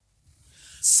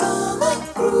Summer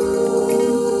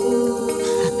groove,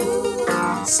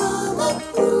 summer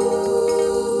groove,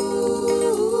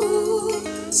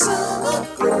 summer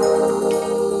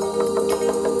groove,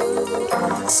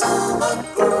 summer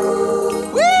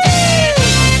groove. Woo!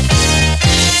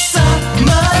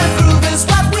 Summer groove is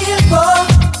what we're here for.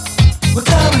 We're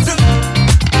coming through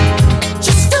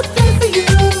just to play for you.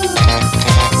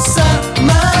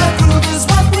 Summer groove is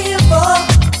what we're here for.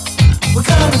 We're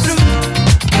coming through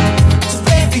to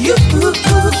play for you.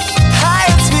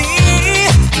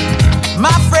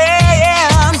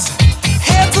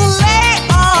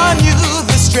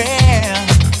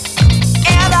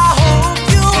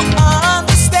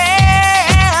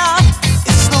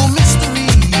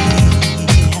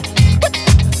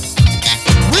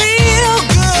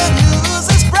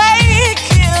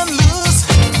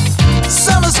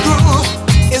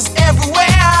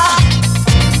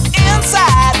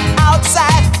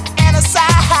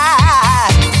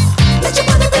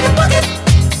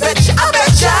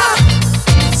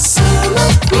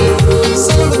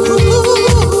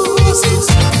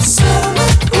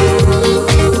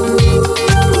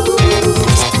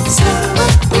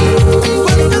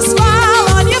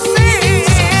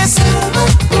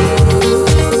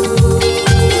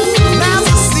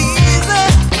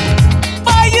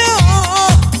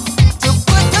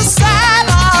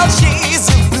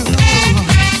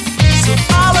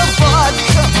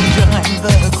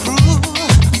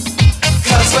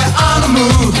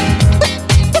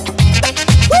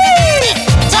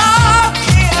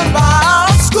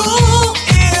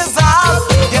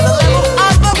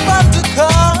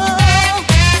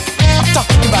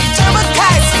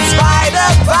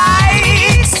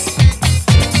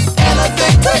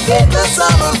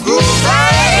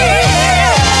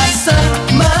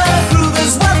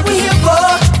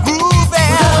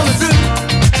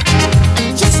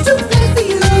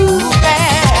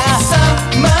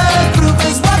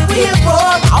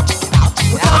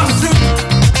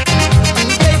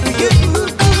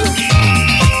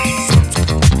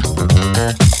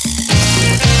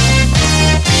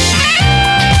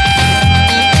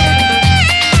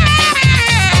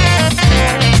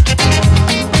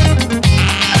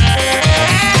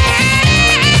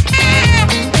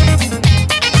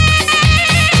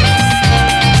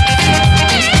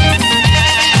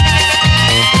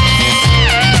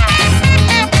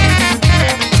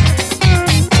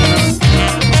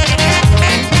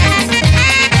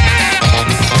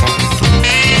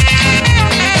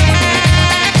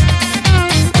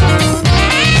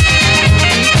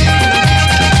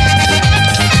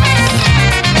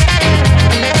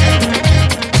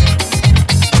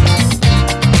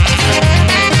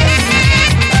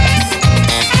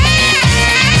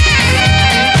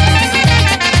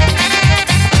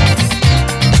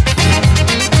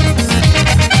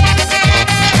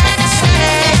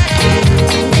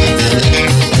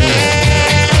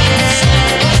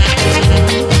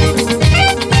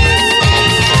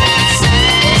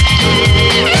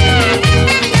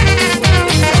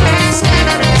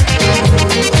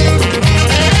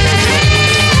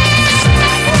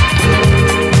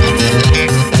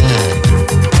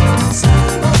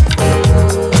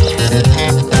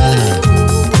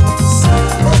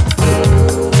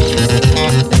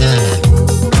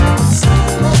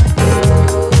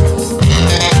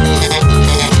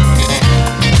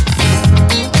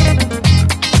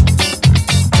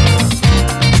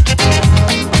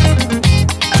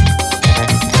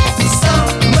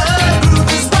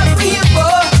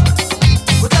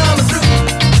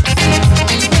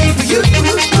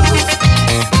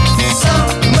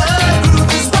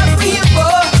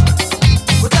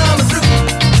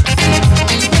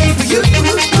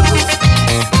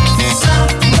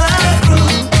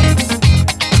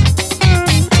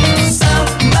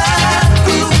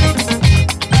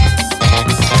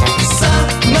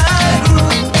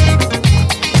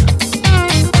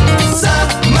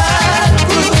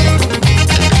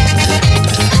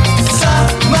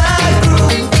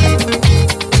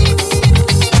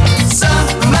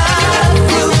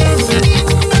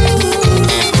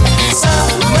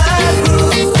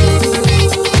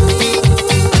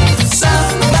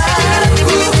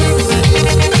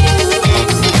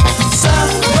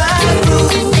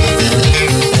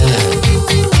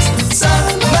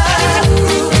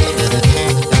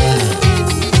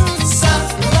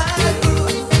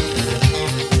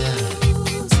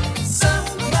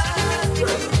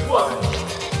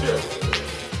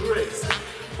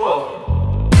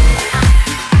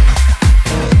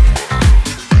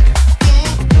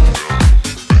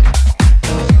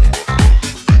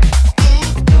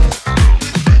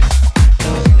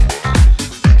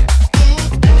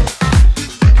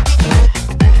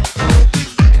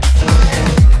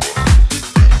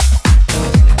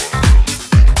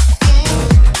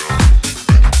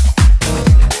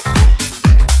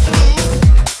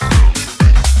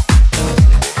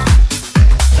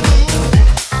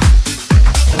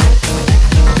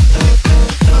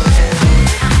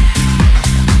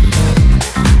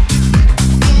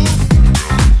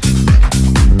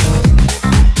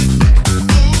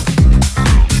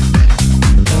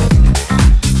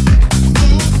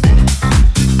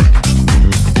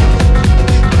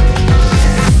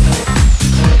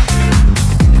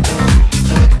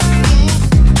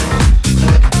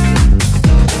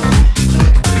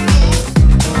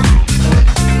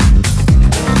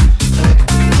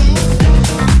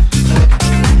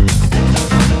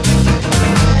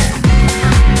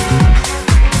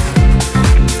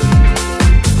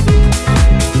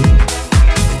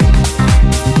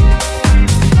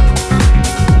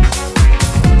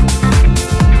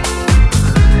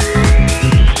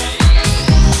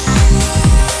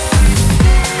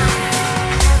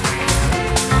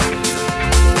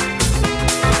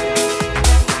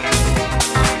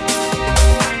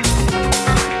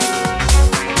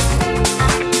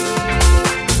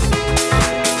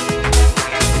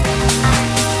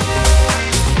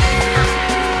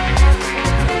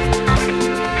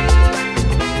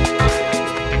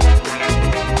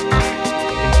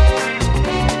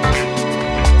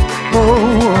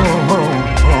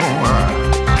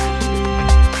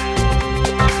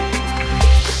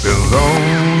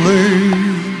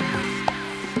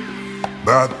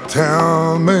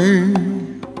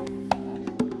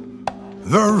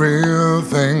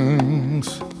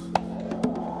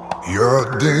 You're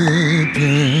deep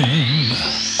in,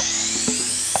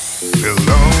 feel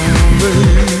lonely,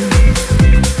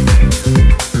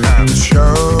 and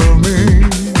show me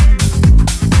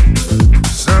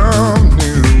some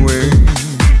new ways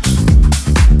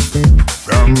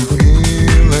from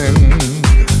feeling.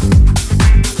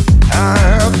 I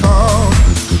thought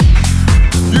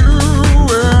you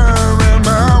were in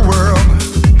my world,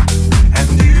 and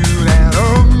you that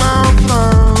on my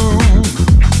throne.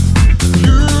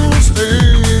 You stay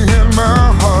in my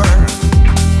heart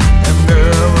and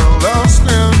never lost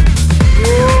in.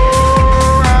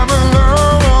 Oh, I'm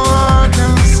alone, all I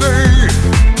can say.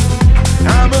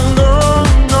 I'm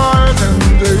alone night and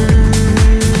day.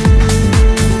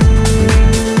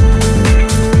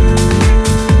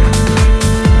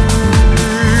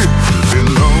 Feel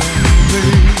lonely,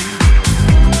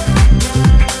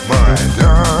 my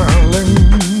darling,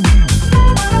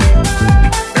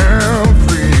 and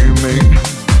free me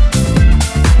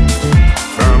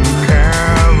from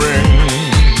caring.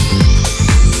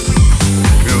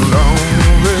 Feel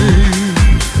lonely,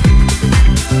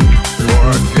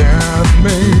 forget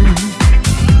me,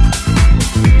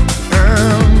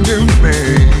 and give me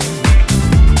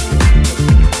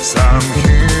some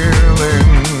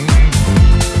healing.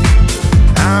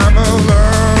 I'm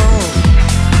alone,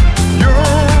 you're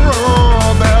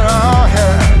all that I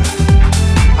had.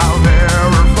 I'll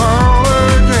never fall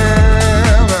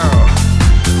again.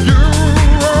 You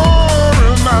are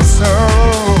in my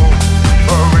soul,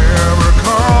 forever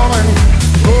calling.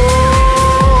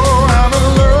 Oh, I'm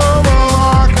alone, all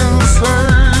I can say.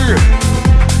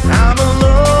 I'm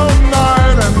alone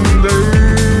night and day.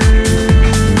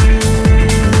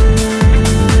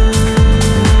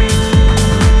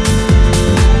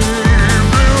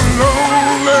 Feel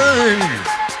lonely.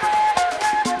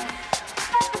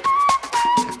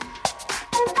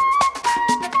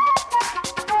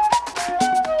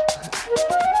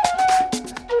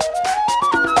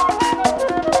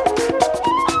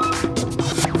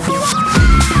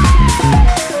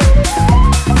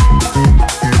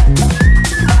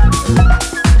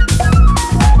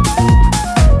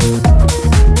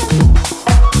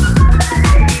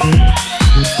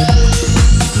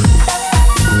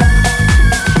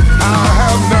 I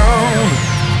have known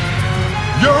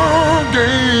your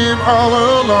game all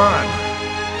along,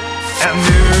 and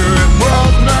knew it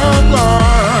was not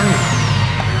long.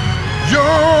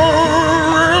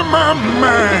 You're in my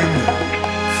mind,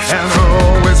 and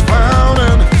always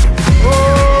finding.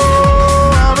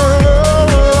 Oh, I'm alone,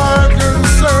 all I can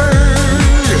say.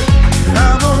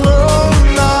 I'm alone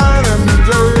night and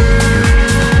day.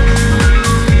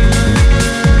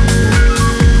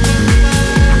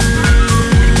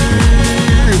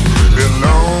 Feel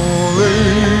lonely.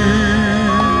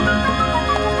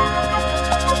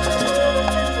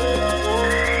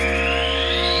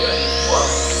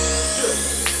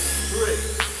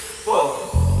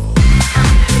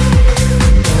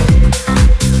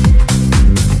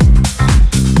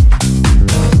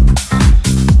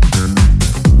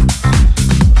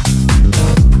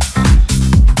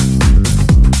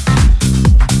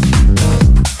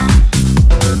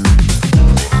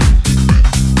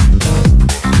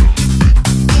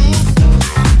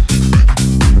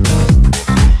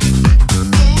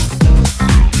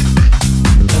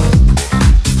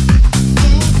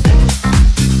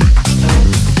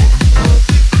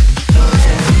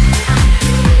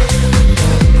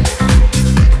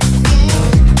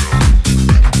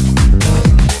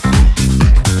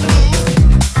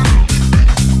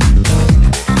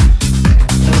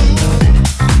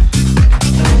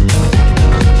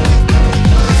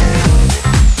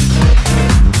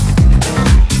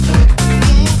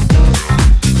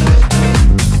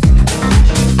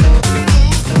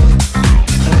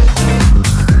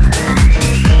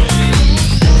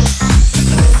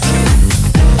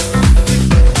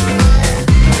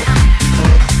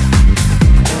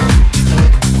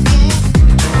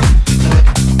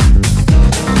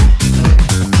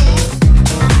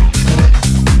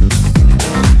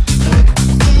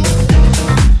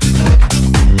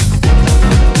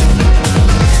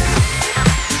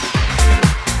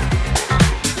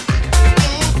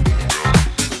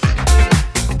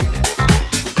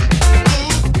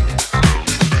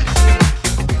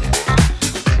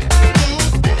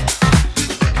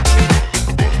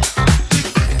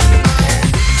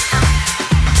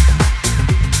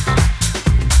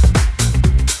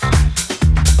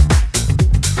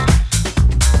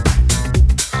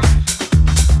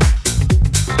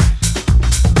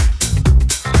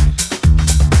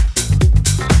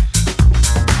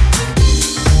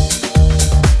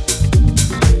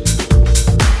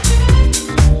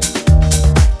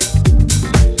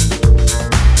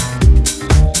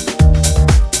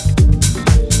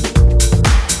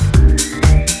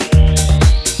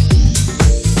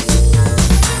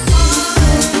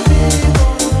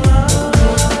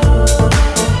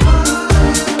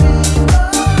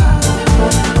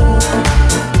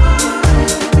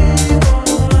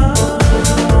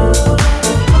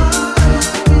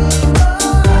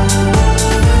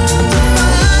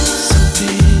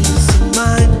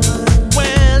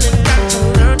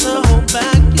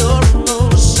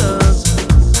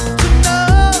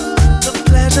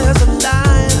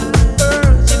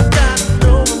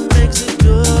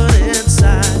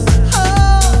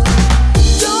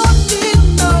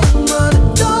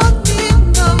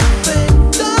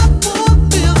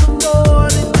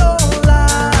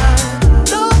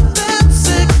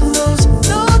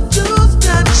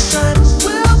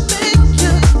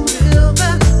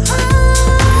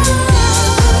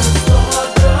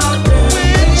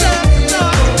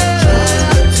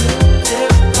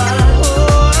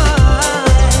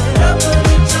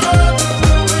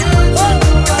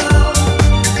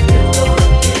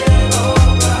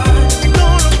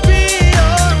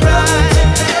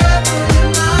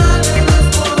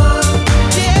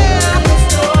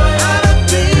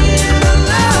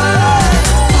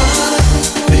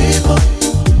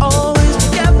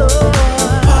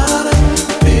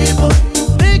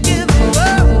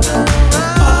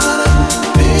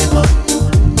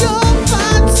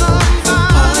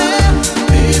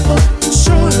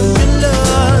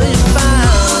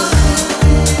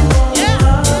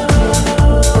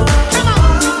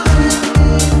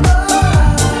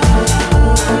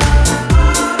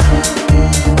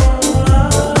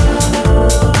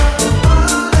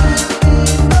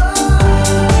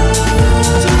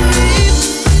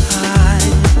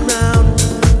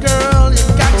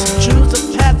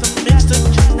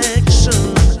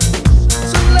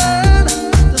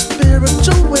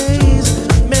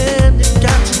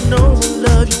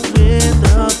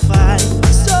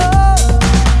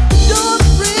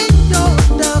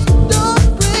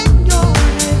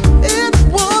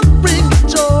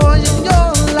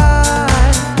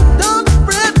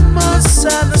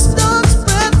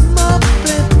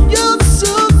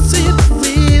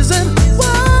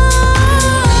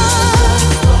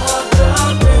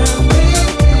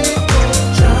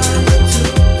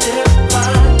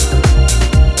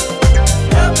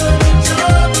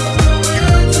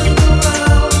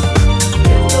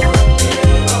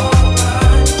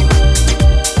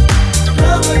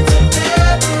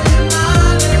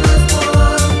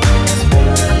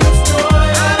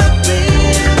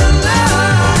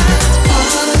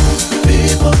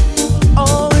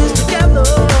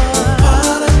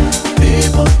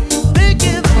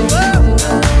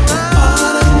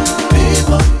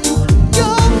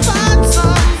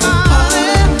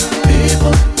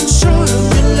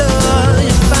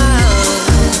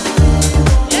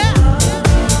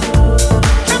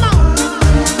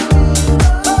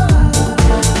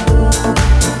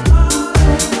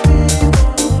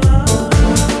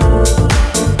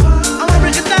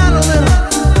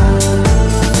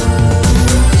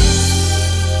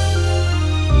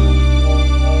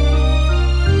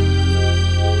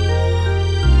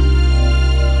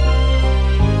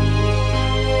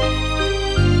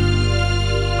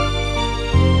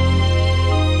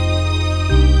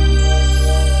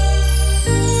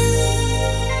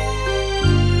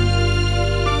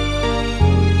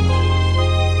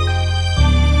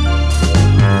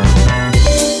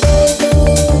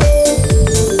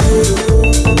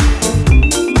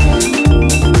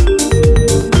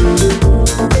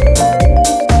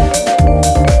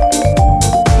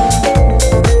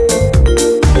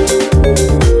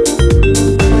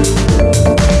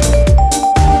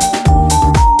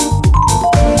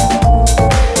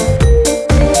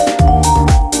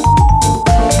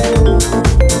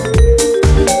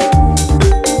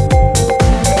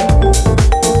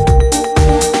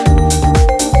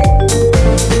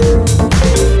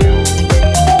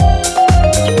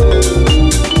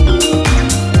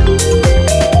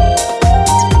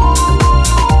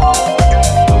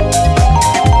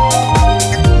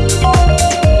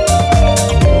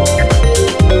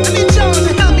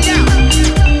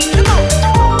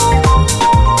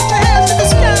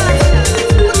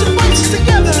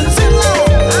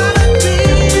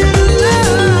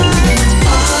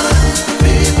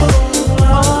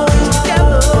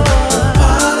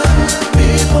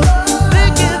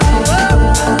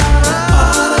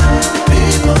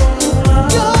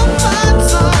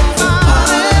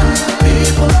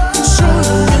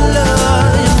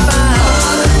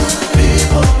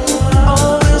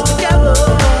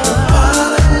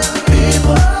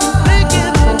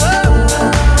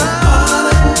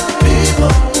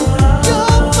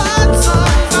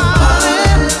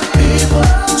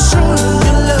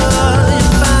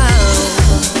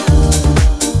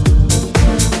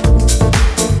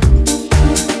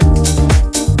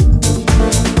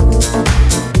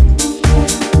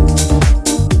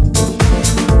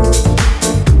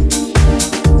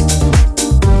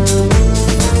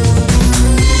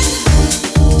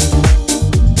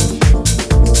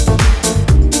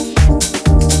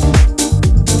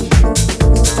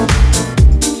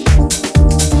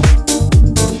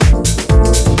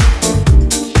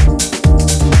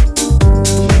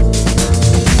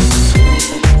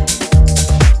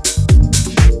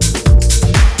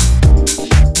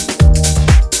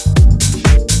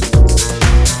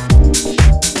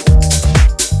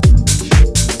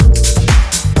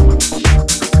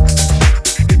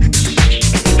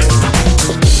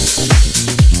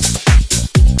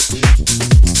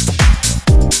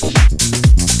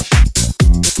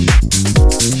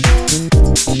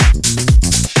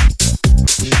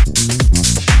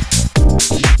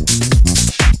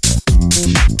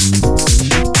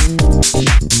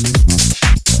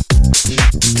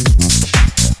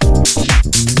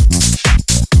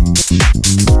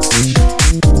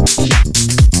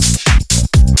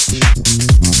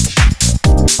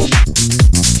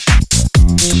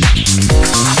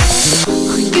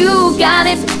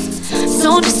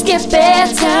 get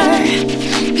better.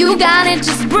 You got it,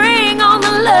 just bring on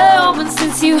the love. And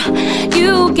since you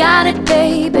got it,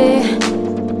 baby,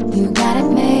 you got it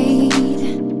made.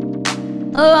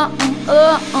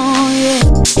 Yeah.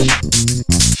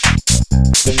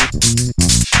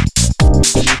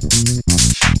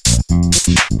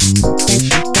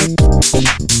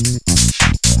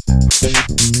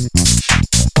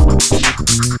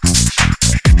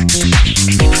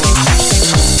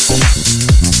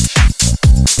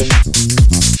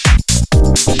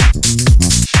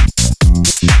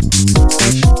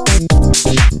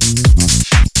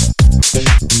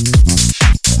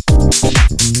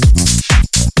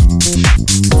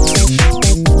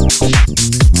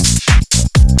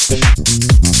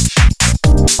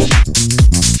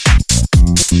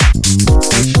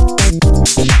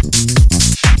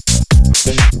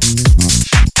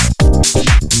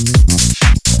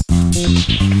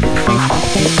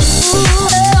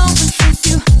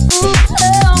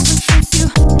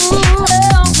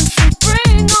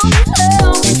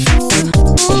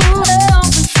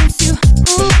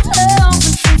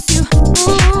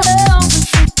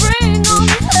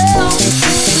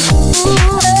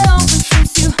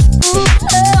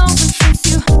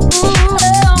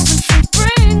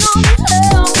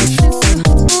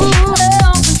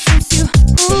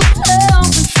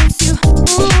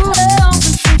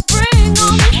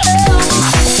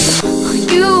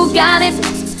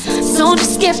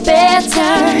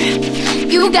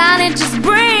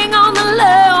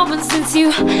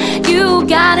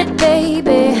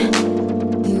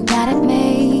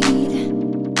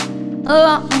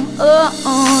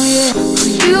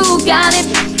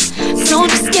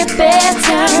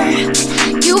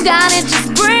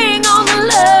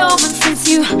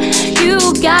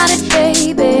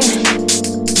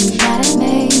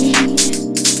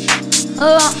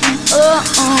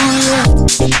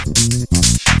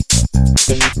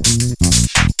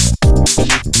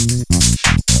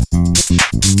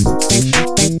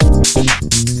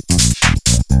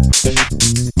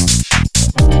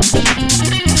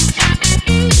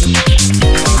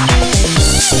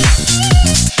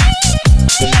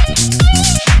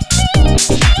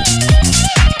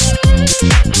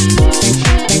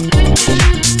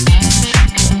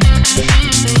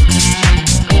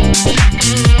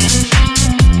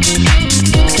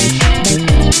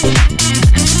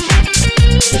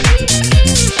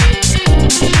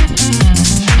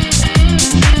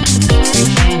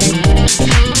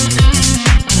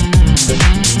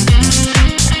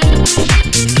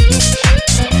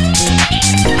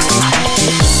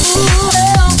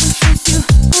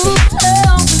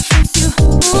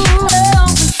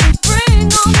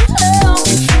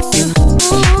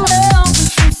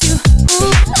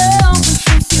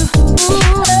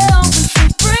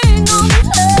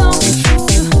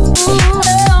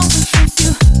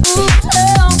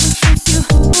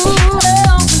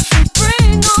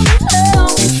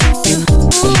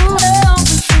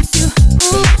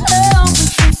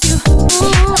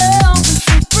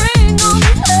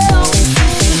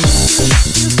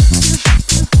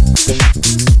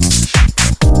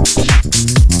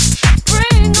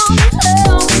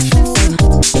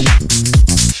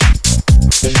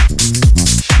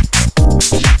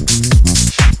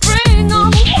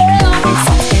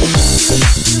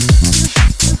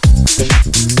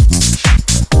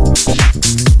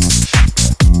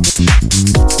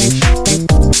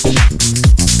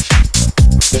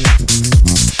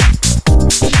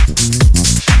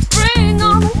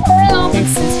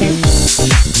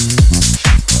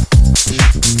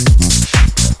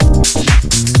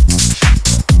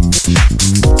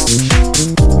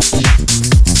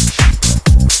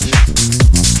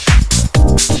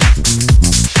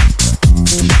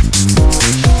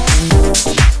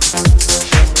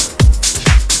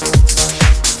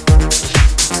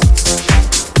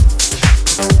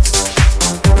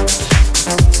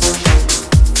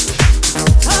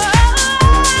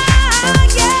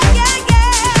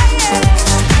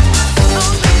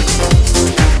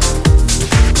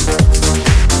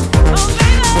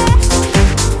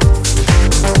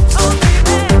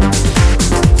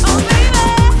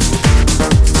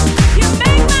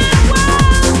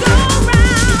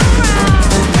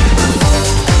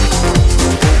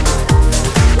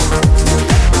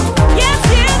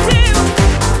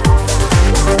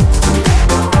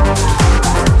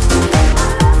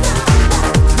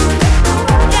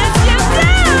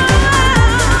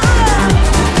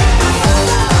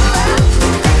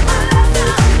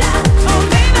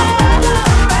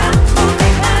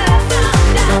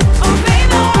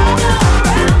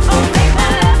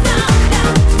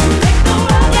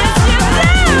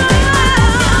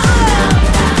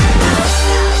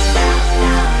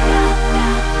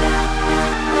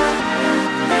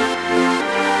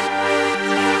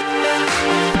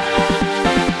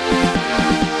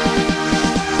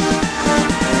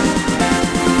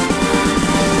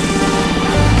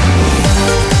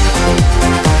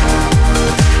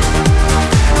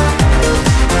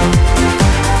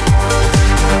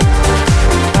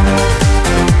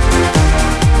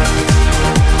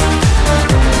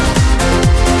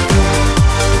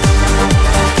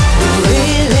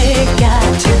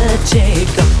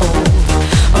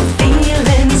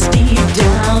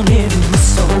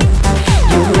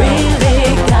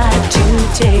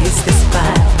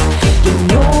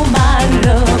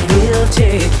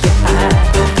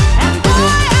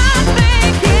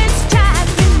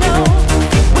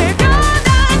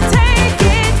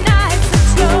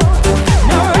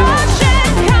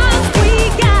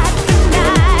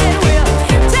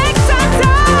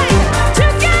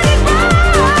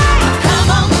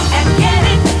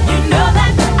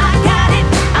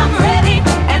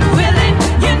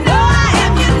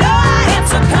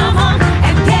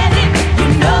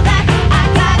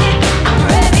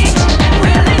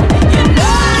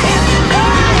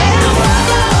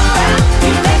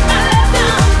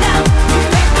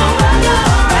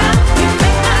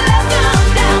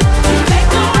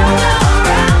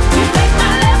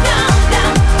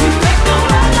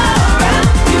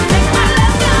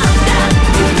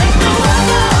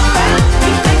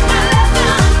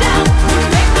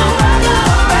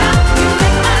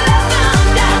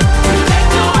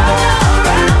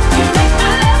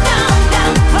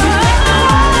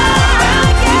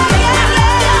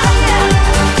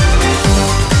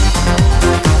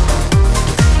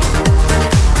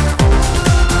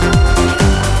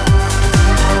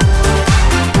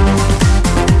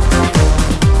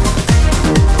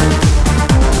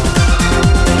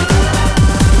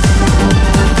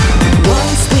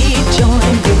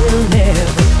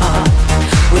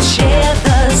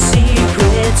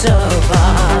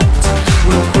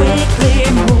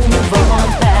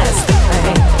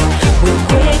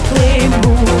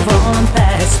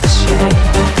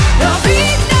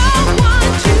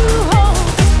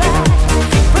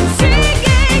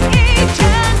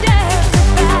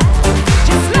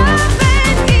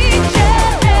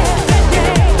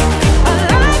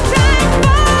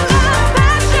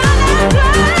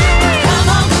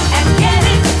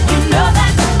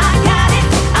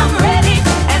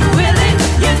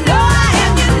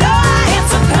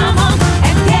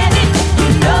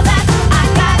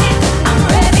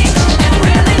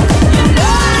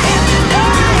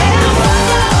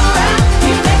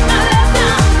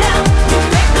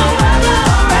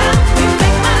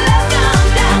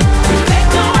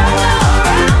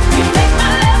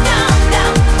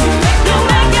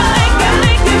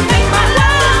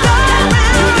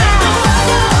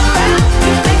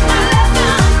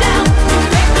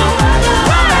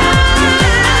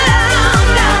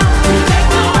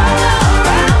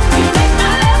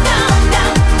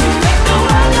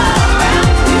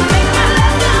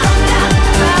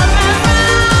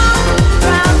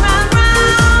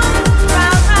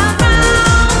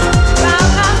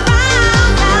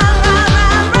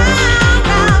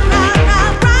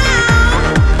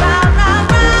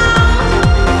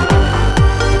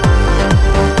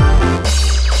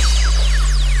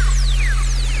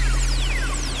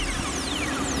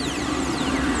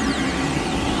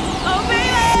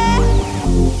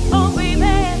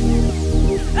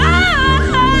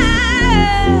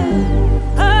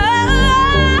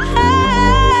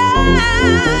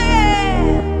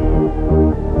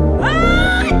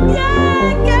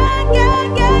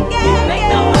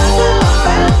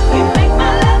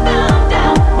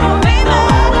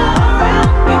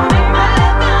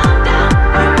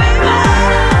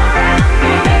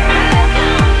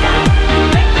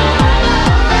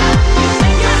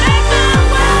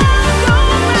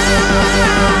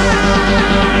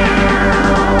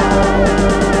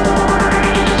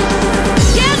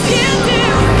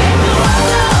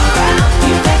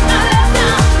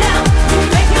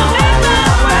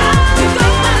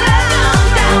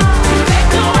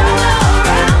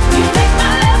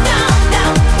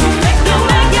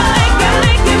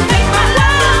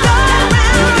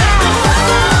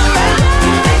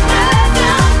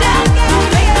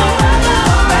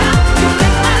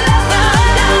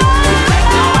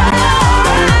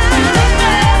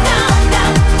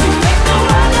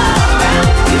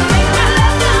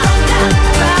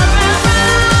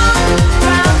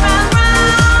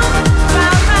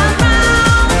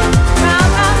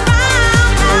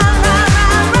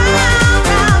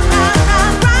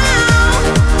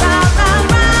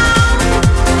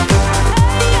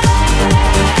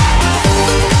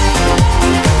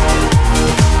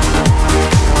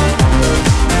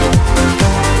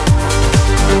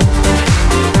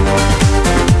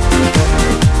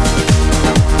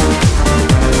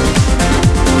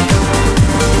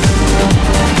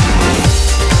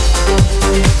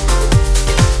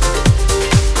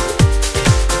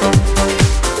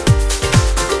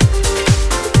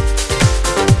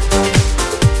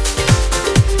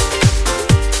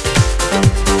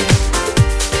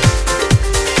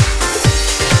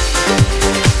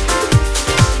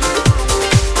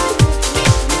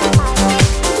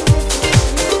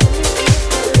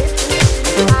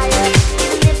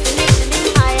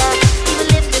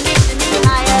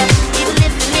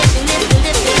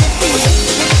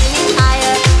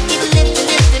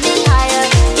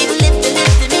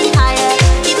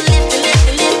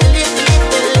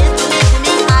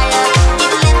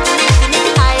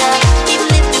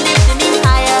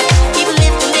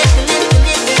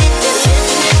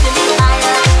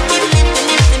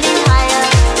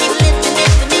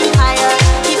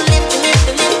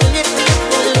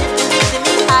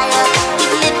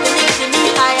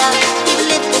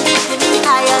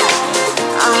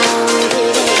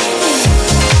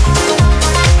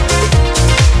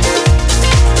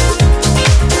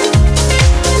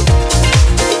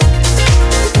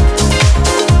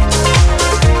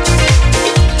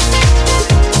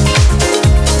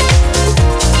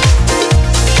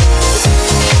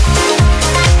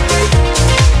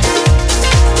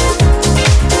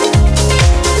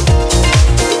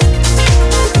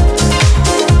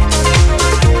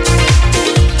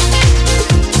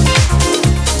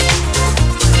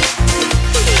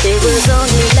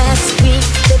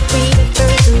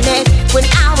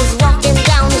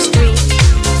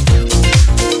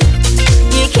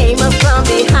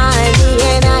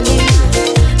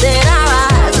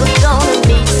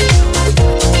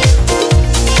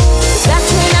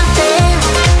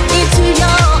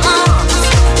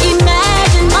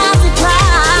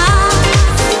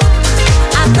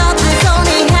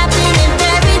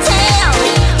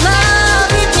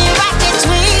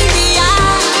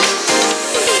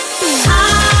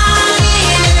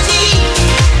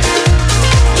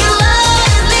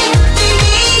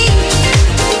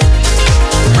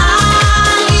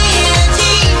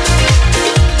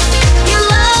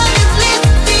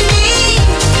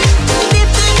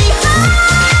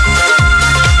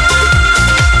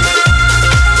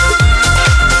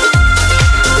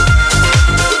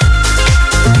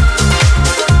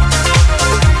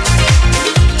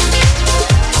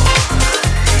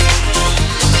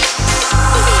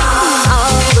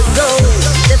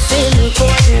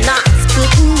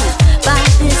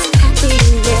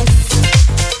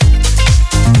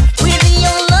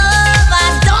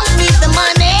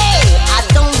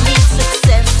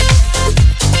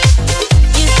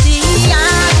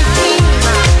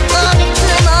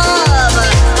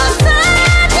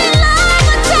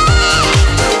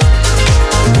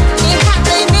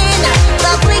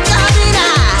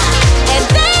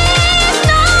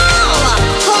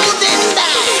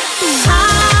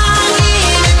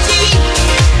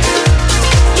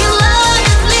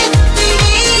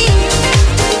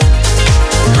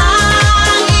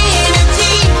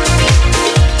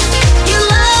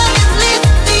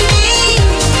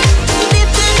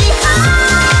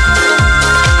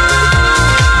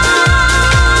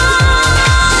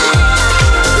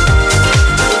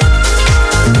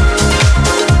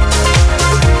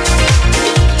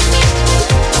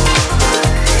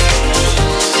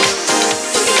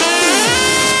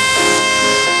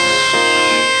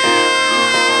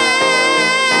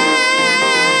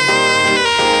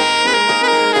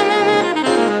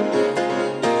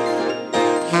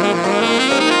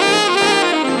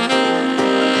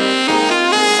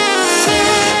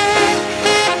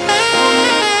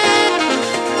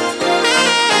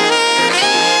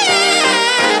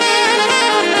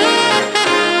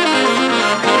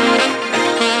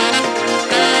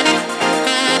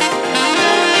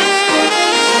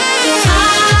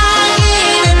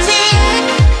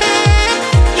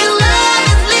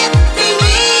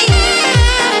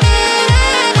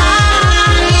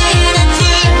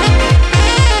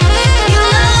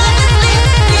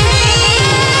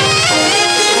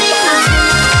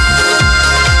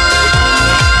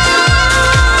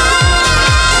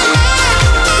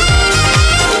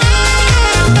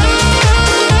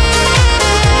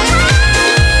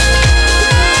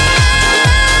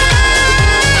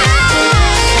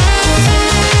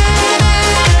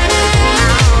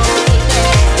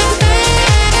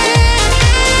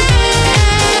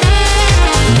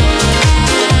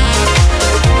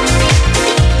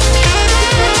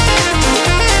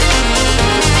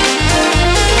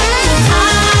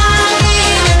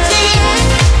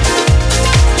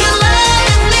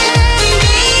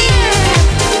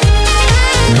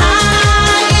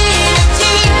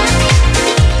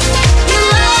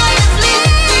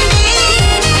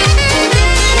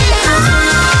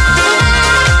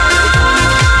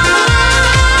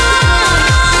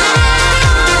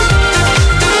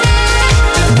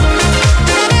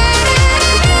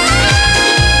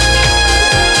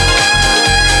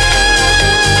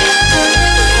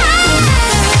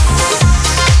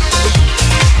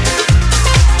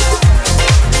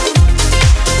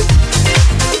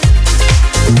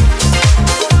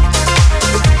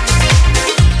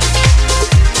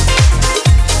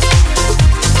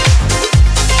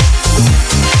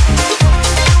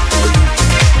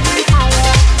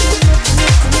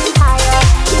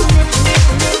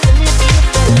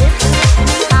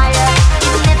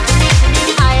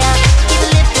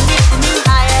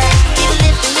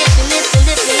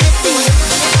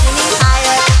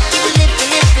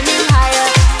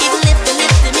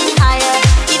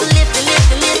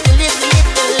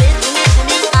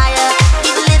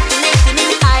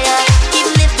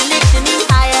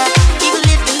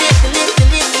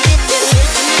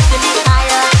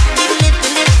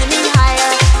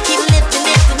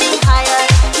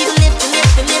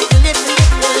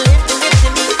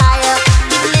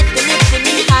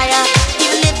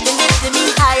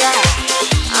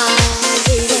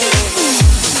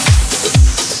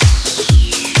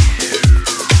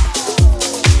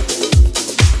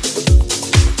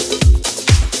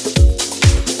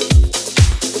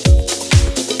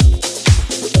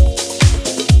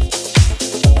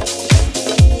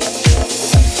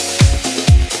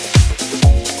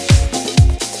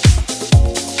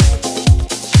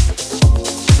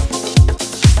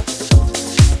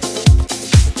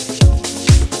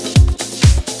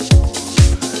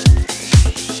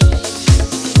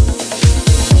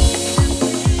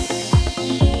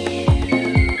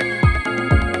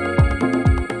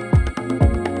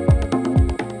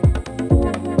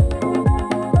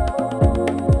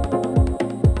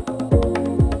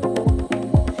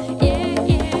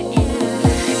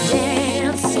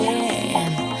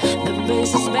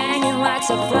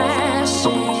 lights are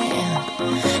flashing.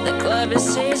 The club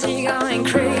is crazy, going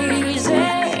crazy.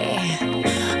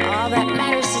 All that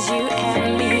matters is you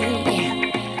and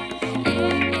me.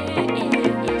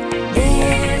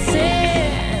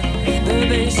 Dancing, the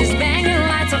bass is banging,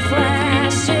 lights are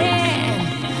flashing.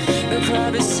 The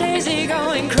club is crazy,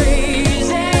 going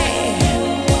crazy.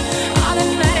 All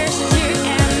that matters is you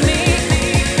and me.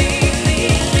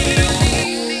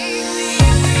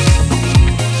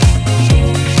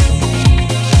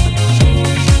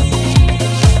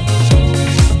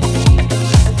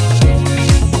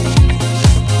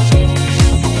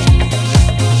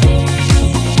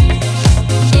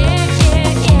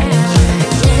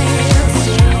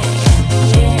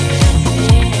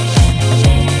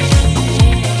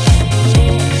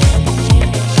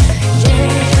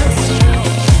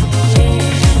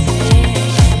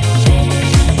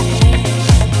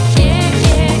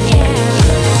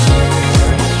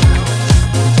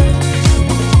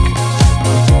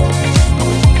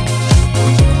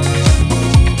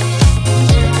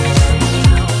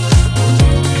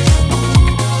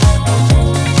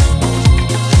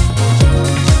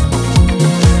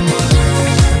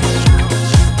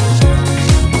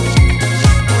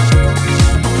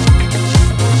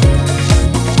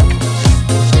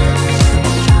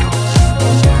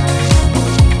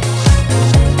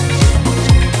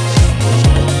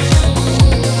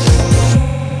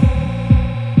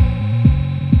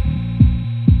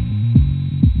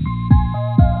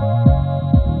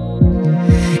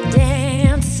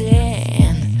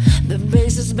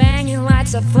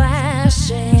 Are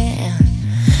flashing.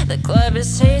 The club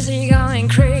is hazy, going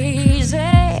crazy.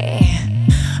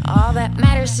 All that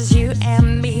matters is you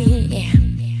and me.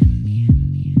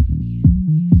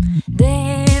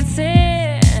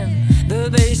 Dancing, the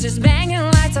bass is banging,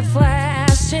 lights are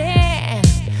flashing.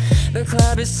 The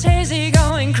club is hazy,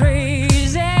 going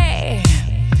crazy.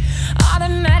 All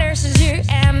that matters is you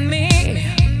and me.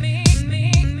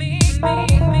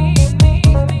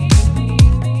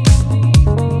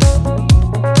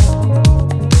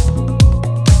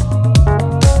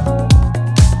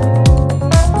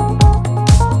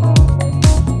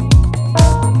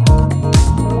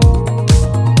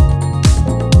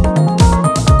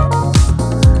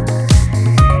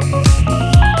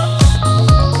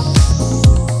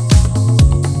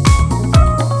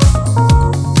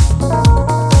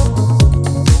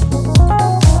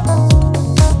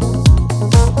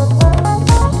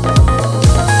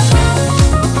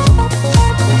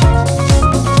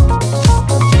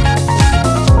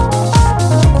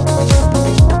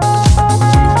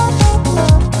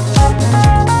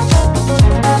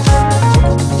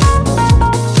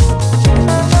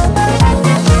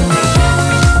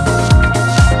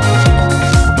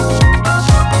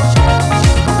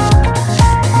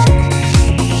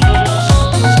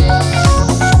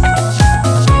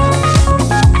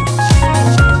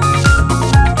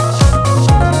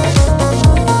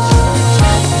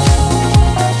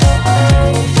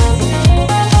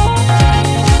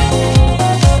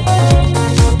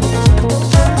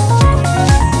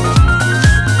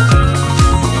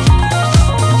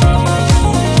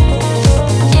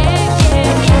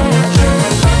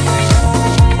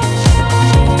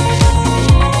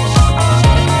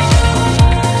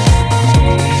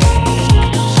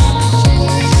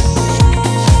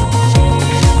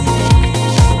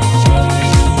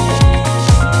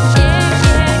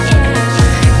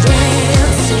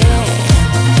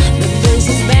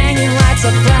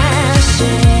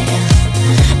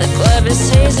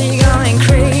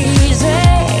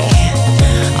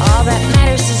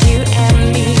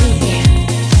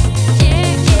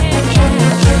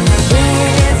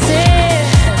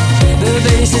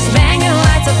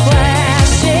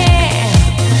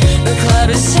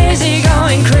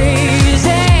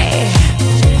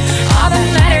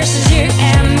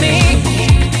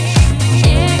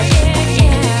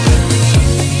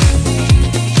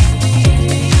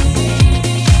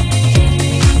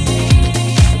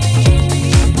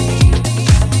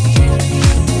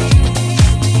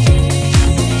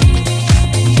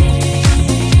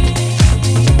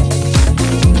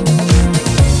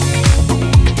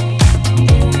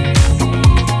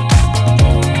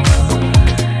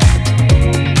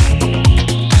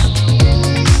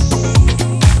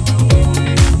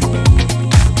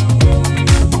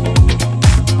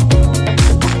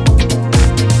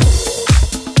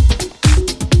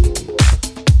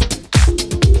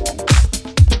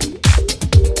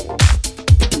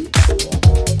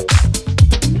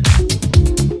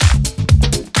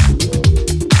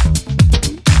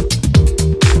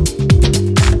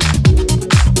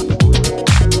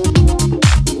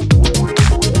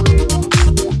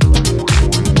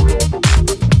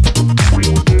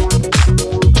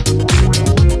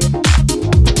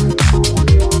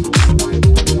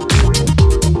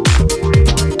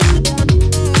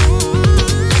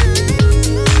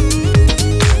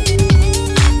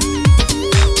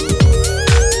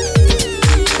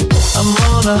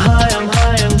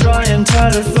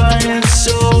 try to find it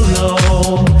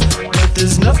solo, but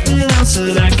there's nothing else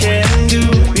that I can do,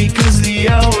 because the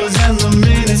hours and the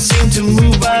minutes seem to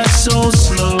move by so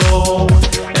slow.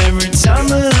 Every time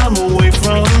that I'm away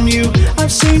from you,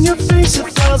 I've seen your face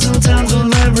 1,000 times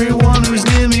with everyone who's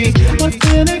near me, but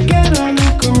then again I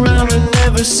look around and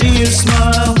never see your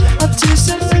smile. I've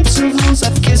tasted lips of those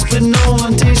I've kissed, but no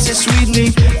one tasted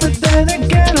sweetly, but then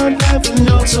again I've never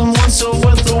known someone so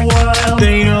worth a while.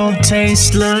 They don't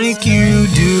taste like you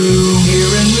do.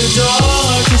 Here in the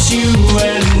dark, it's you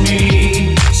and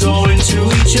me, so into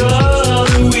each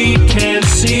other we can't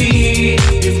see.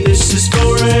 If this is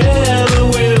forever,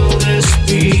 will this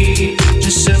be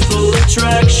just simple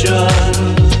attraction?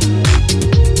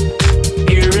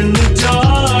 Here in the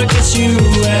dark, it's you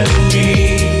and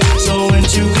me, so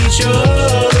into each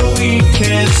other we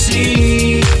can't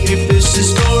see. If this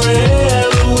is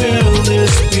forever, will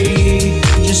this be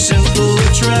just simple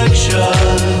attraction?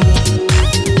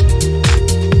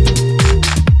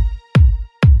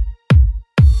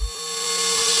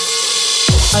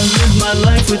 I live my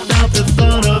life without the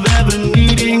thought of ever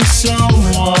needing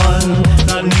someone,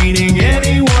 not needing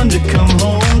anyone to come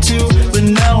home to, but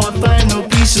now I find no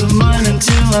peace of mind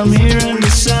until I'm here and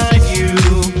beside you,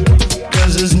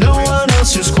 cause there's no one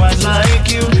else who's quite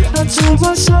like you. I told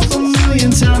myself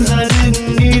 1,000,000 times I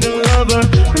didn't need a lover,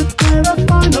 but then I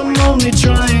find I'm only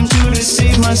trying to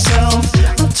deceive myself.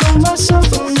 I told myself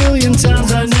 1,000,000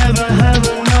 times I never have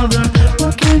another.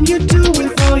 What can you do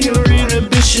with all your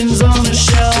inhibitions on the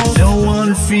shelf? No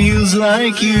one feels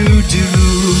like you do.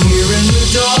 Here in the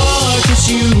dark, it's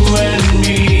you and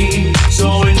me, so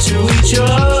into each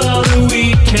other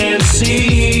we can't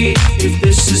see. If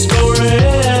this is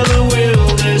forever, will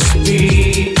this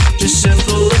be just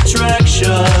simple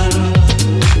attraction?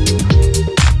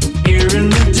 Here in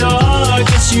the dark,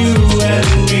 it's you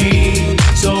and me,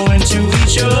 so into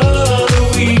each other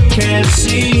we can't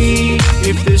see.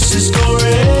 If this is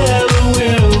forever,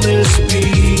 will this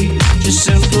be just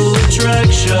simple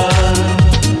attraction?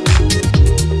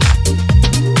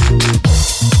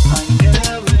 I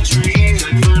never dreamed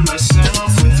I'd find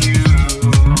myself with you.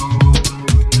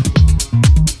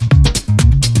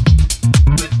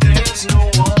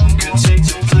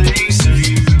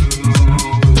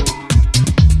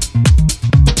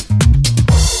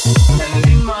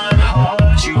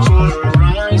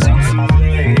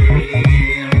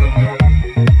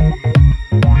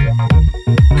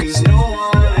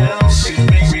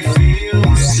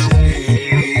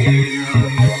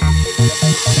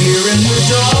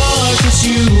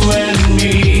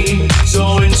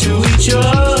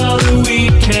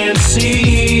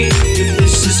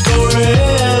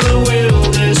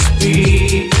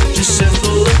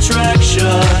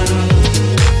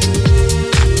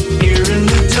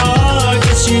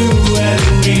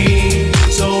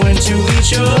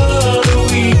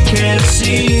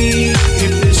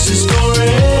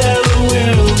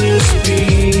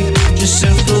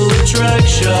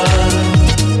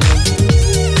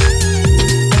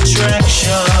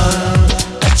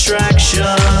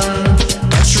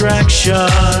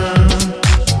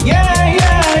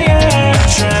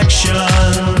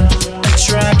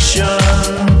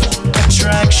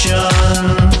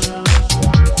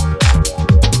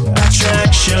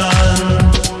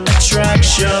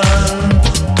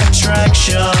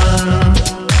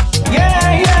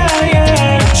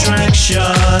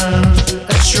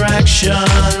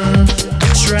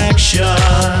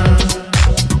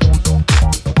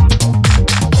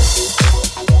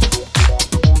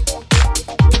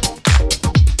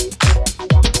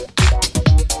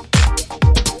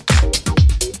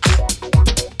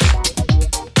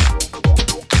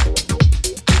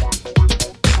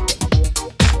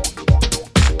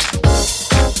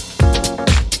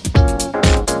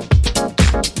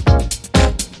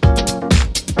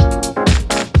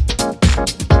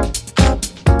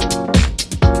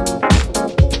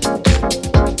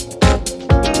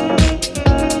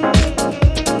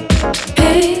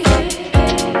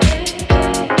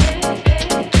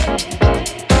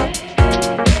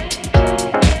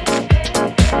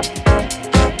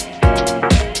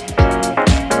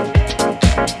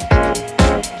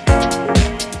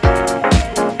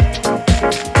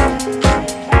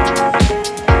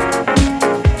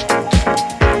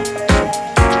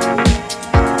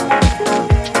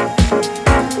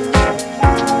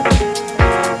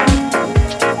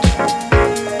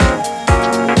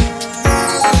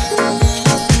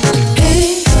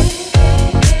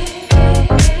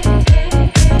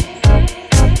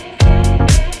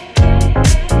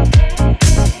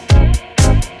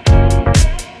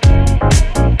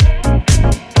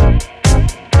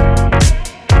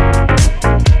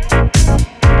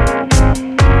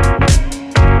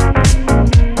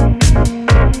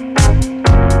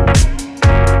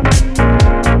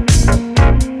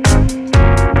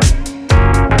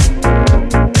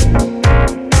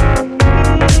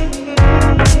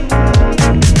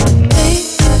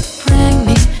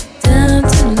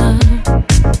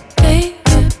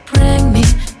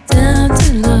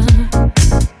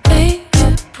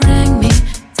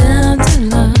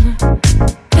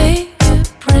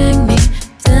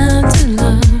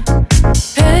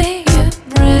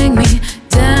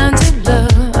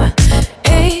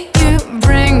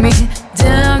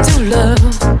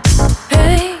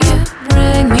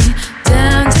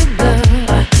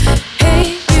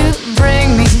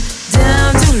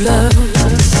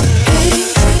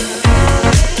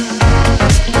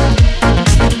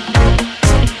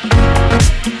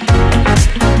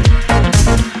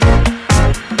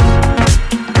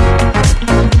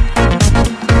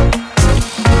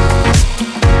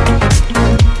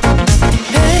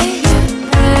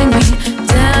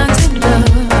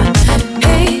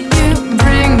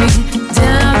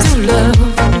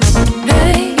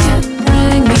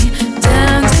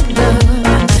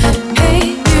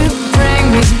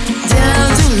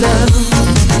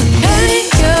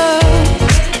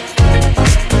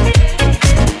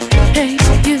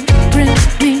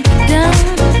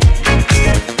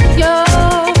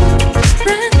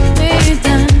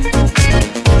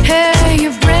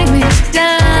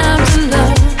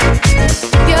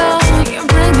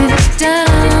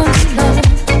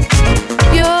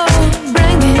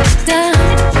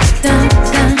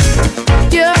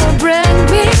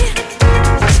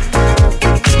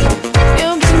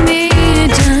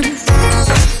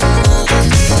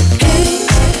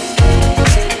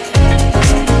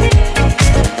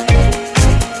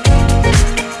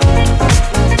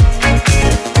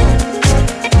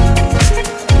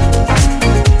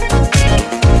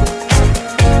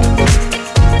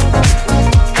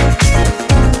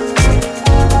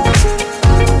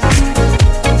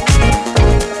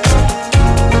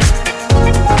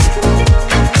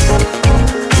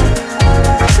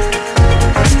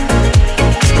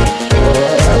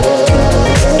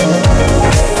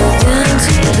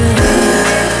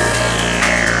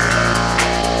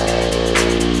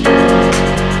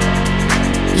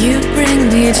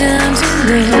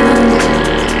 love.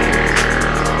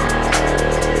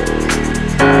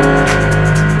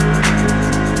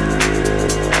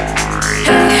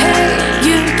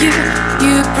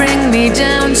 You bring me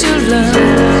down to love.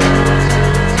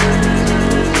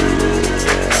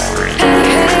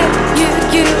 Hey,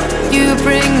 you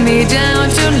bring me down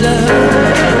to love.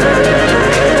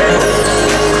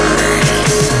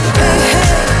 Hey,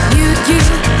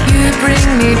 you bring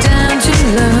me down to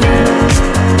love.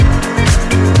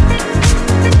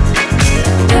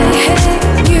 Hey,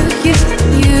 you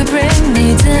bring me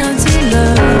down to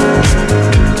love.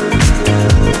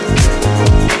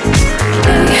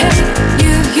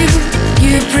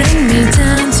 You bring me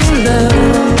down to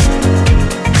love.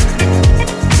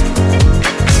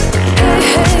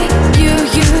 Hey,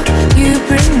 you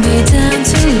bring me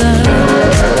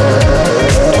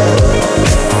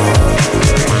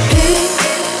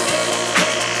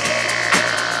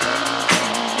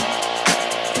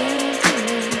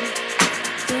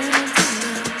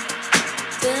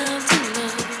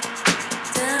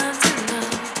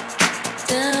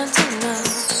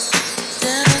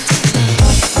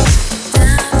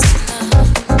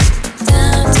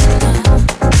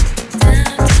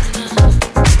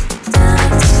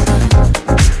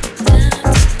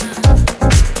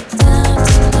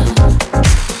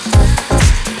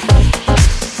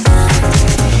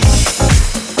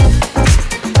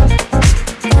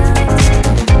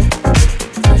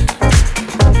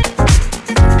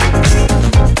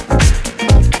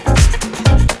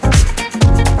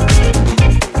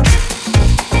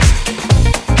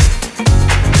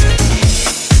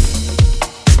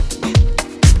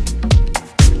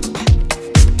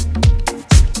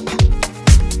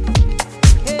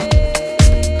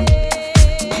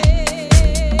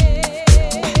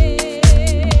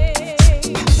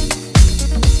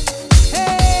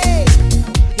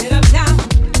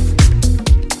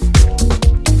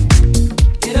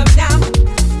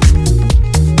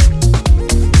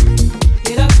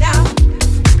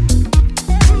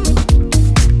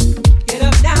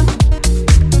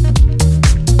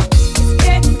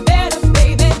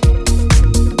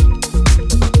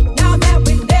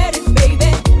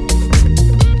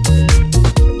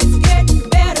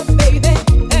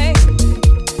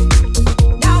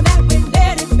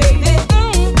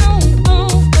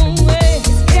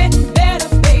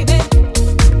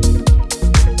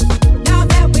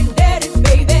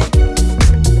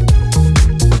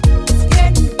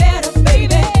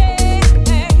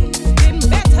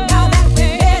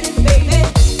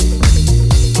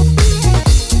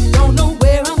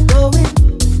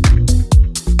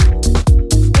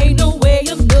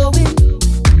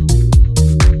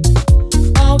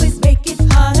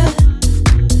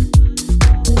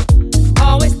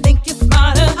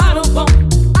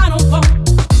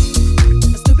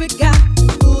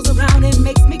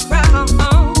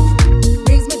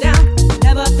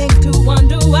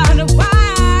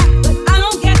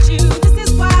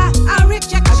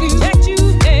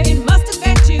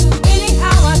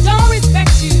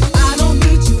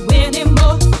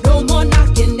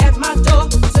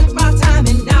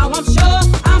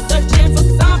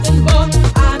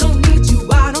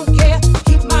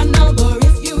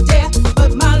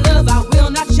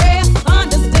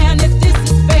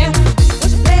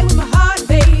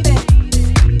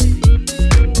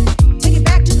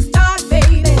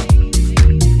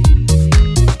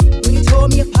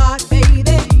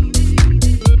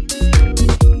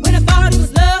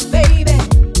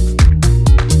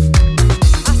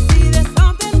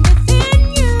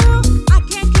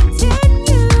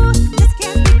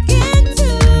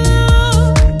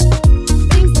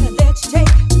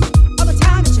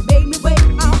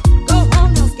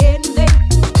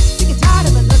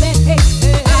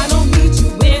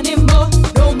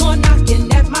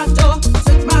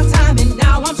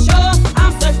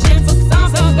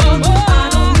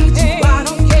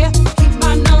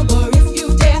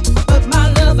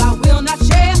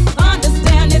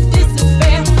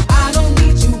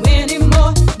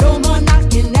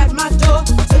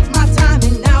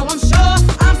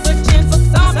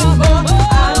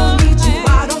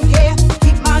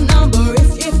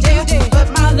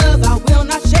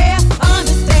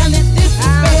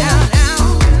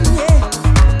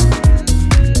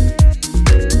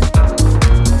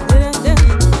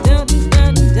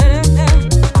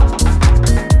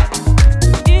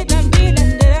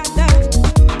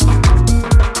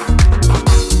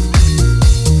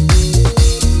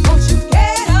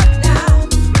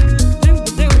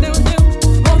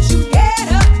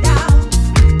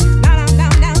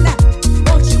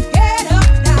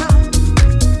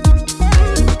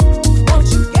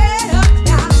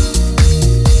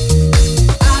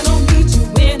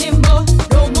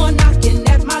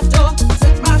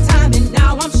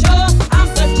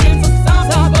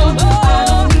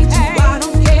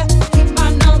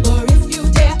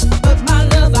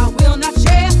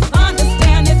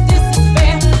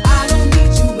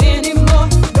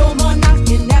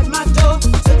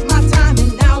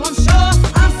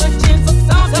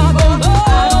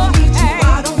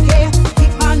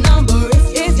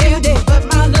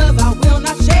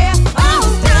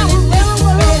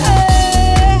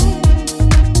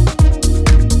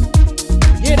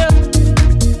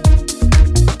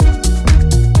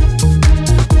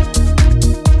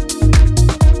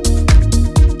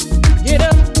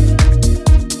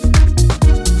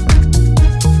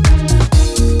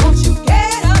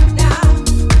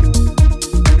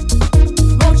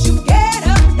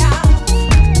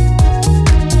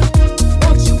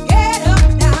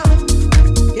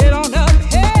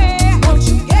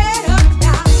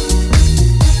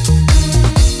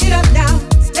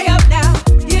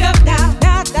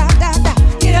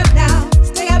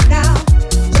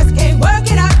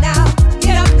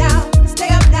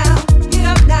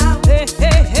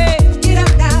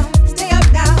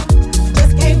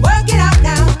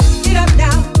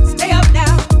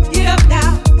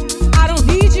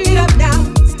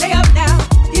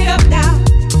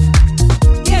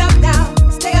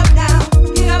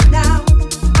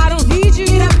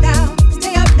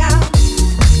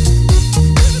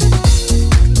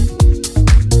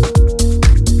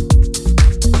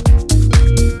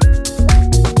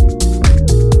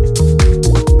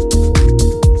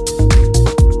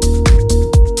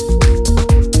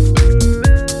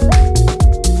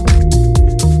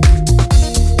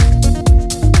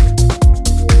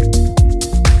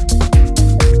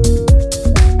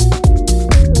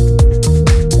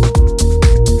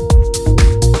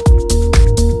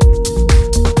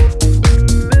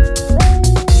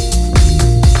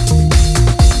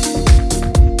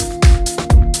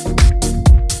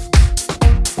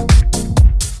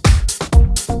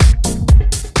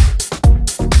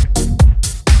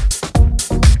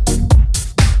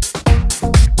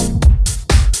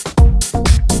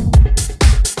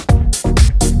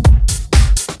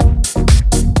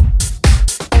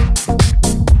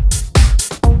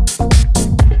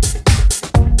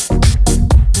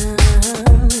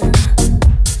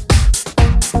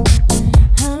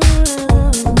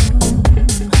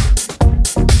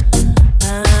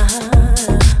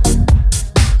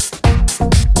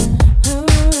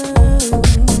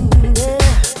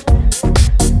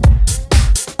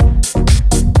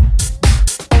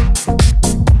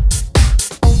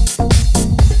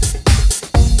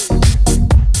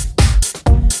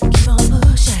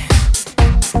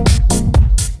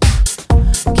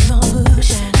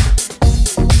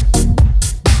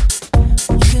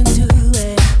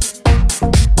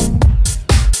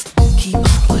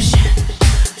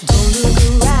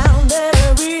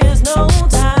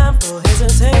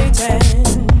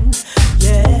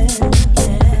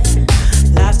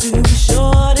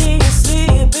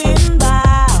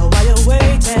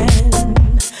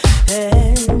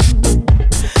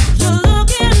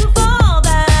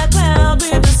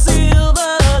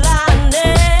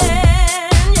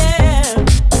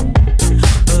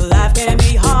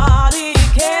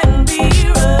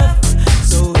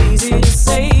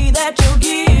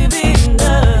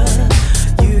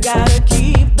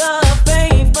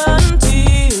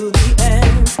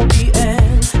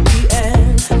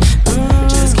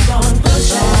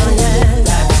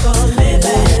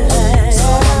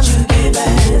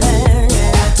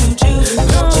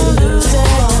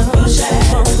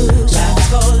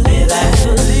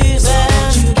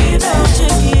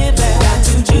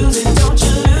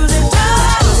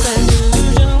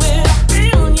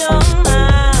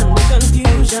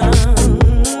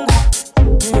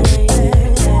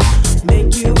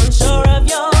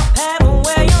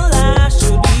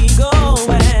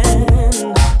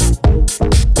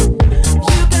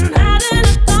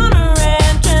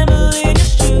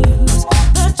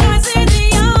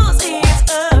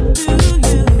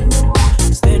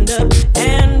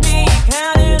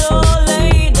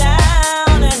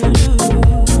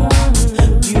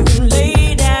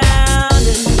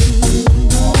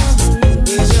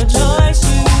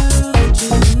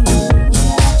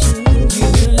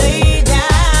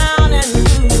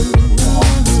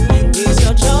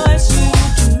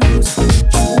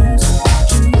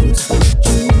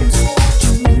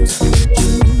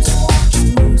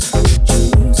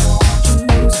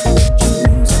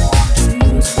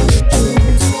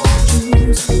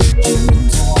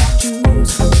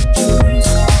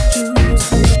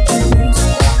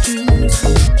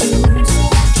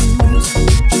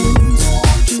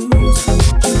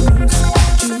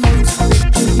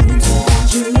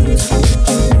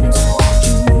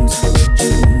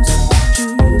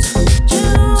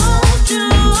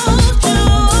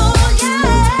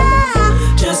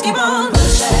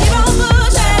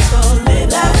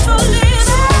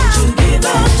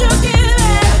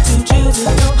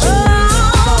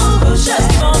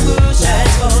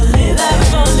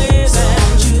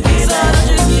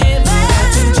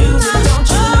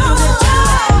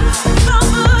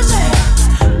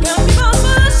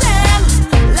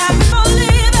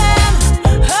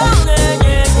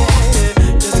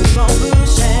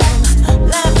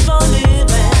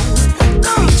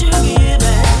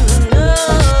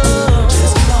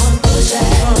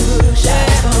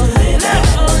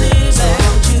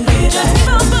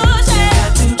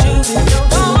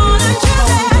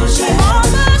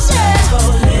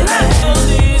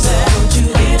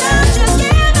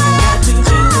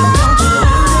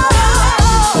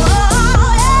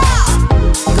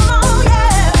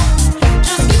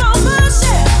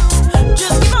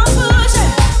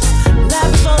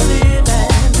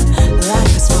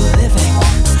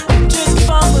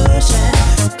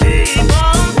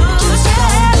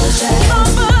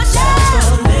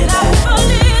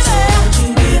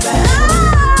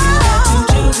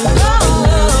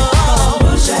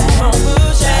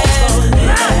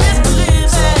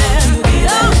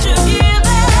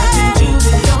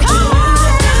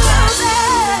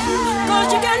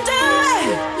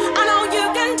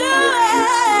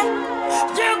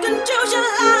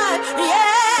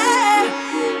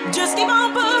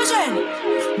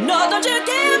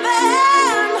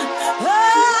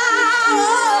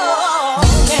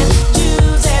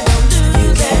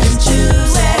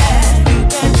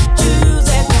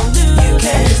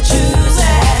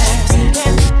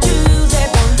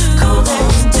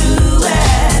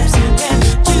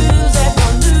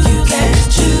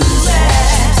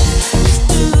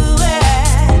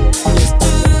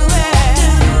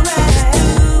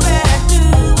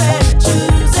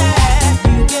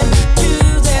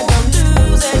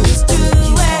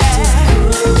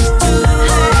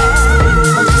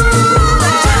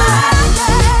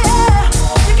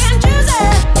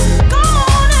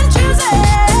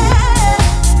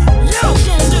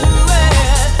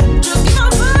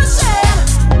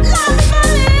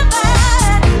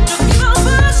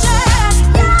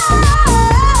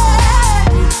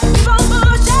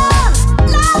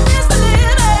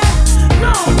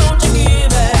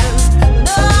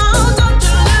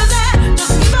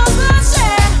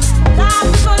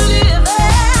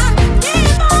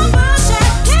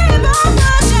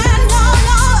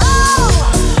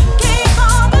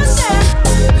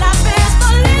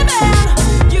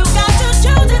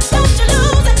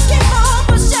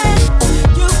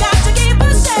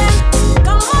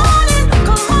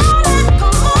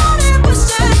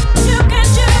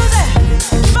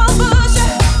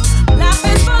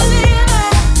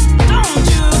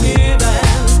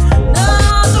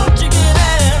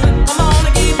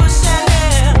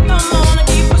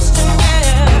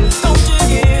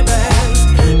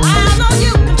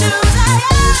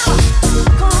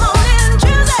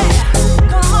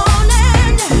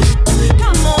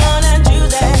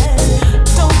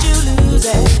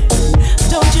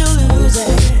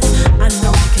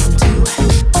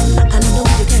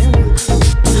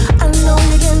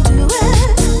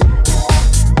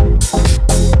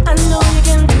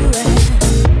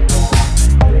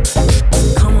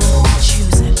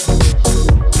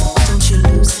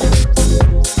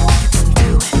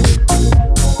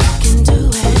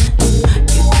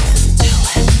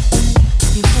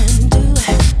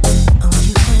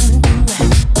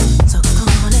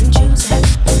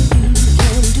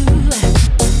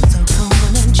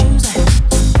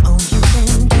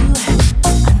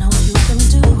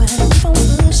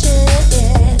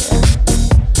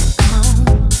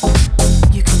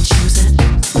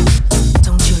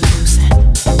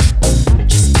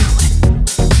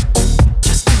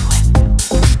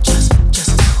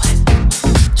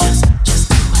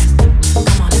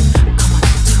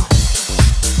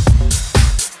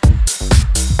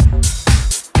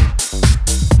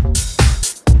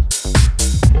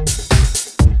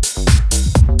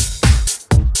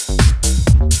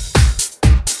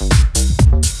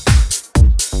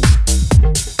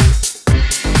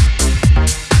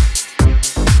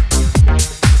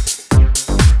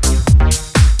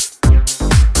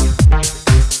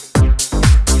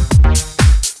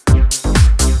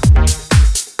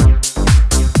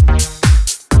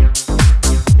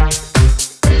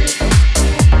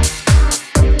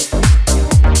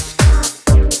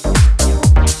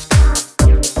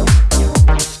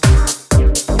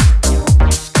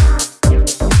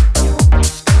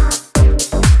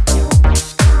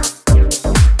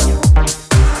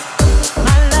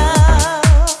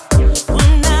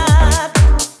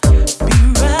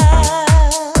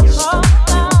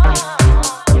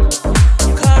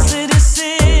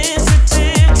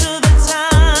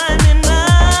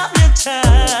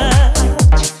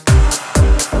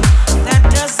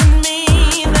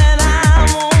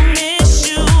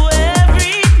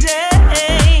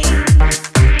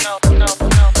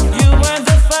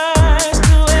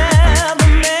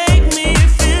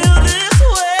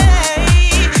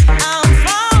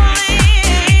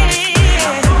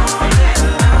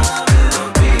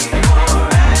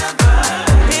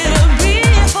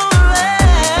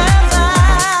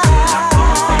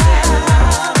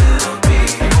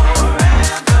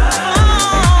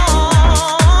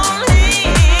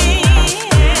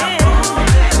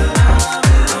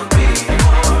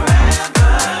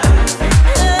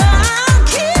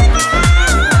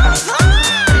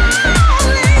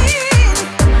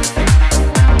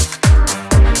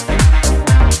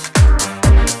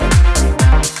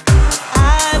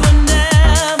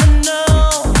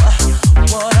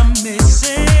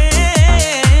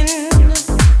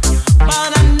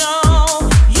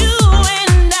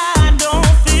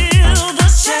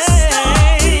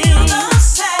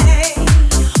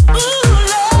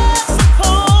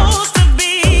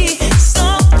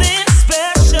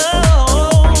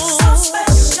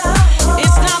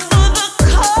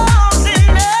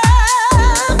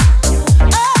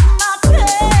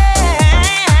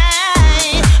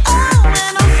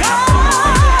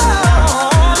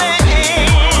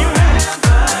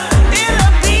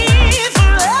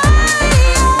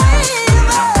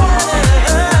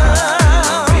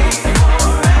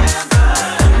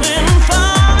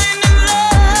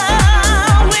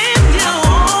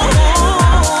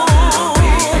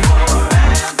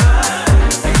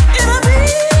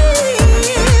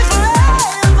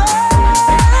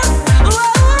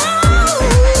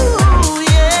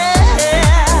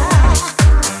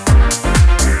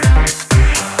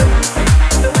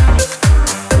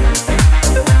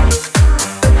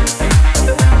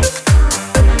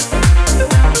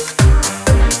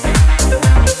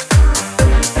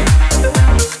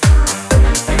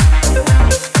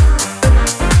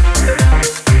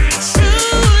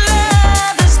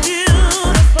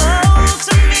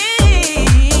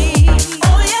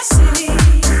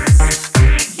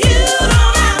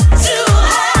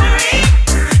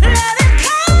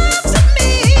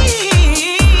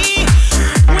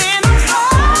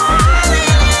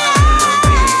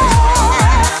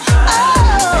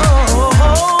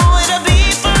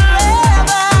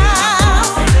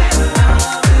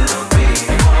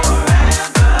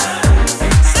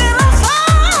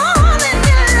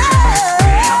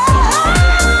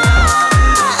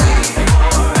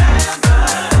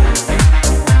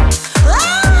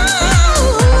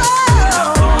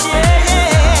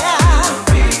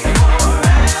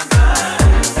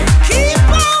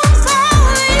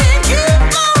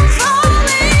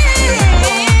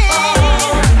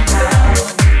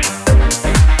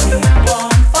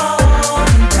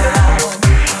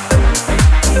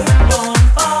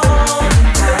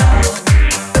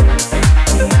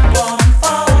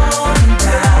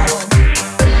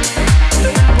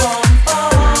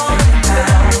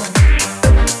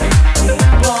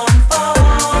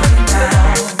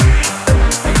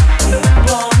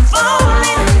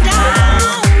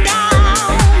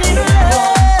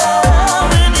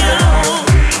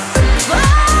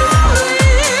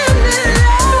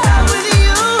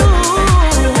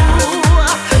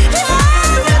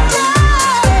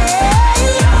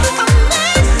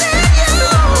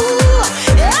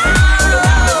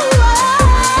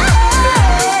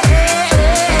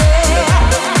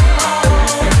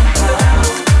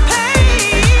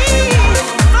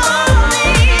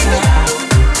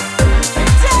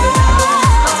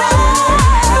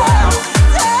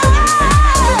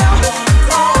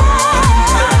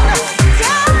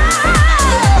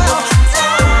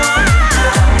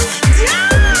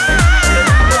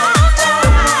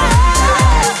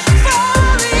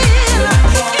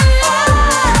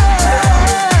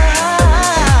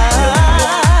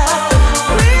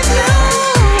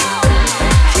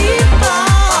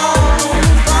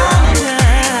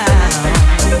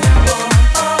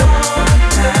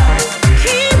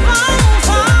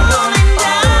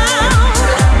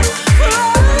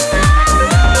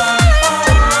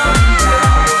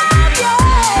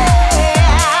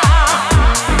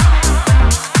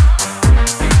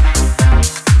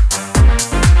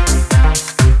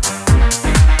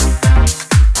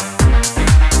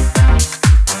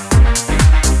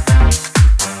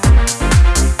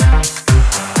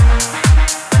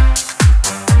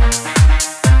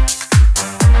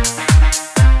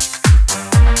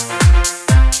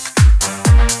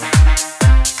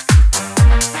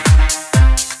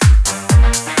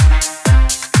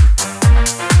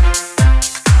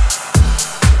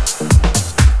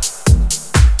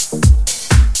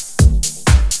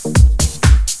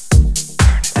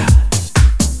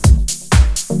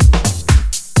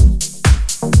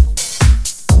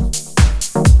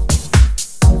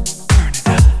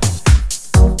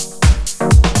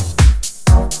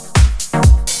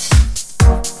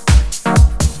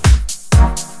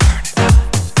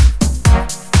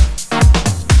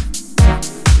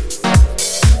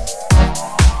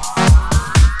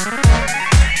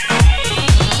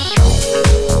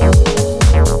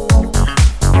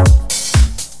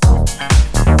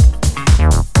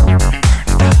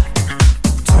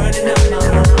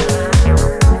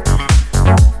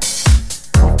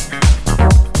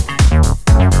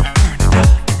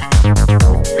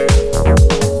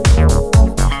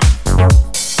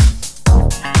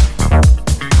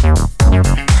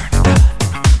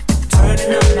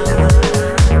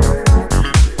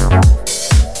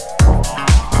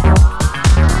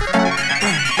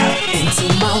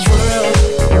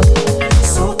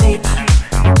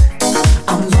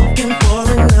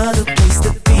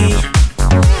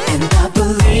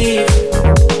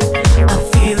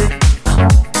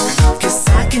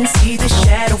can see the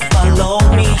shadow follow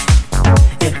me.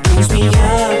 It brings me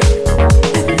up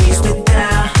and leaves me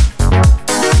down.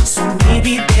 So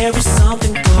maybe there is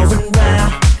something going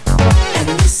round. And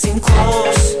listen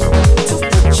close to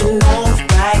what you know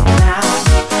right now.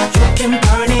 You can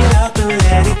burn it up and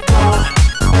let it go.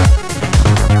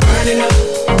 Burn it up.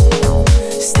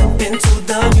 Step into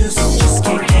the music, just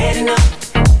can't get enough.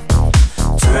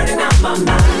 Turning up my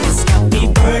mind, it's got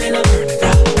me burning up.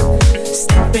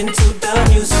 Step into the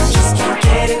music, just can't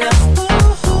get enough.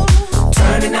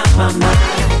 Turning up my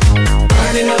mind,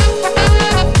 burning up.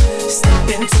 Step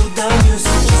into the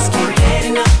music, just can't get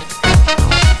enough.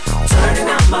 Turning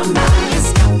up my mind,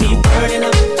 it's got me burning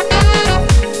up.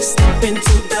 Step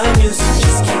into the music,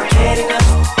 just can't get enough.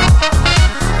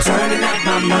 Turning up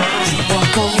my mind.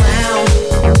 Walk around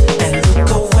and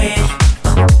look away.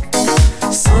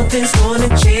 Something's gonna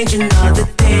change another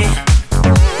day.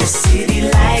 The city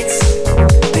lights,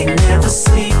 they never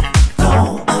sleep,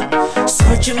 no.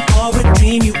 Searching for a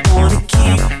dream you wanna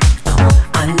keep.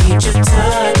 I need your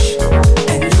touch,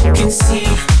 and you can see.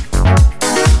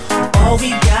 All we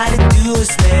gotta do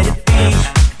is let it be.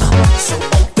 So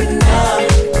open up,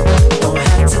 don't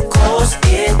have to close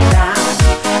it down.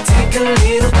 Take a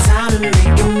little time and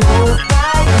make it move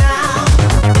right now.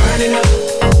 Burning up,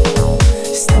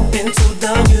 step into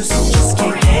the music, just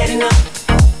can't get enough.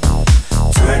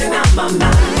 Turning out my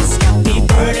mind, it's got me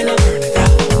burning up.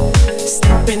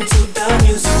 Step into the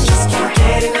music, just can't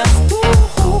get enough.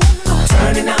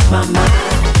 Turning out my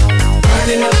mind,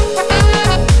 burning up.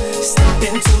 Step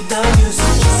into the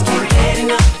music, just can't get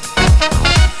enough.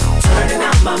 Turning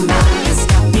out my mind, it's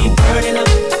got me burning up.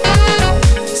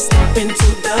 Step into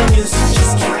the music,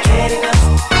 just can't get enough.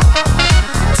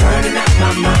 Turning out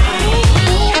my mind.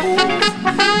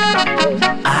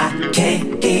 I can't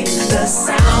keep the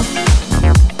sound.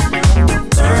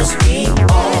 Turns me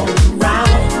all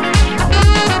around.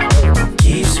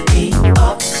 Keeps me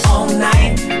up all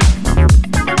night.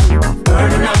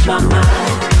 Burning up my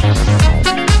mind.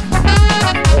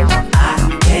 I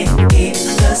can't keep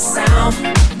the sound.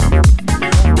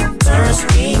 Turns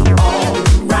me all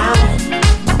around.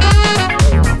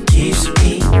 Keeps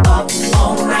me up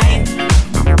all night.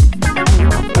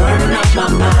 Burning up my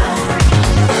mind.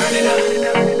 Burning up.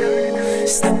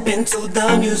 Step into the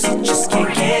music, just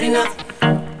can't get enough.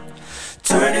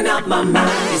 Turning up my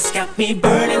mind, it's got me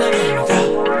burning up.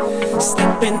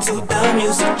 Step into the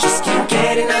music, just can't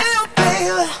get enough.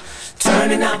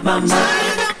 Turning up my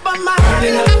mind,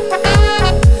 burning up.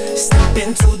 Step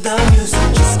into the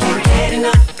music.